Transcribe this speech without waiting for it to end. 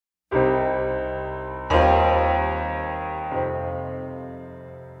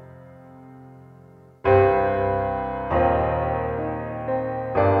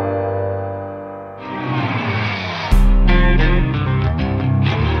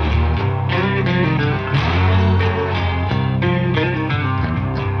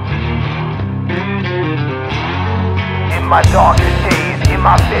my darkest days, in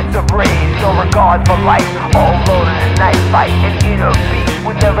my fits of rage, no regard for life, all alone in a night fight. An inner beast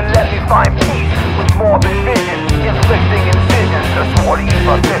would never let me find peace, with morbid visions, inflicting incisions. I swore to use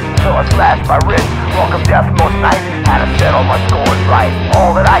my fist until I slashed my wrist. Walk of death most nights, had to settle my scores right.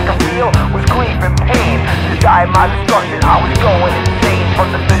 All that I could feel was grief and pain. To die my destruction, I was going insane.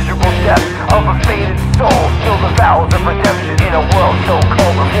 From the miserable depths of a faded soul, still the vows of redemption in a world so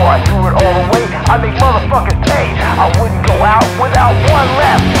cold. Before I threw it all away, I make motherfuckers pay. I wouldn't go out without one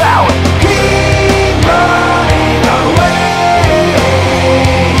last vow. Keep running away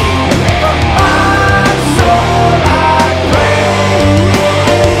from my soul, I pray.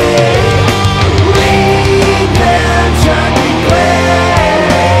 Redemption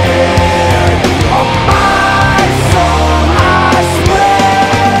declared on my soul, I swear.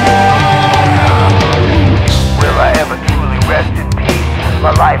 Will I ever truly rest in peace?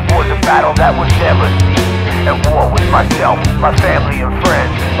 My life was a battle that would never cease. At war with myself, my family and friends.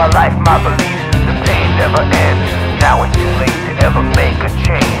 My life, my beliefs, the pain never ends. Now it's too late to ever make a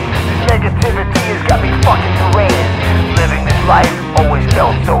change. This negativity has got me fucking deranged. Living this life always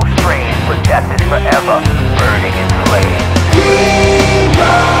felt so strange, but death is forever.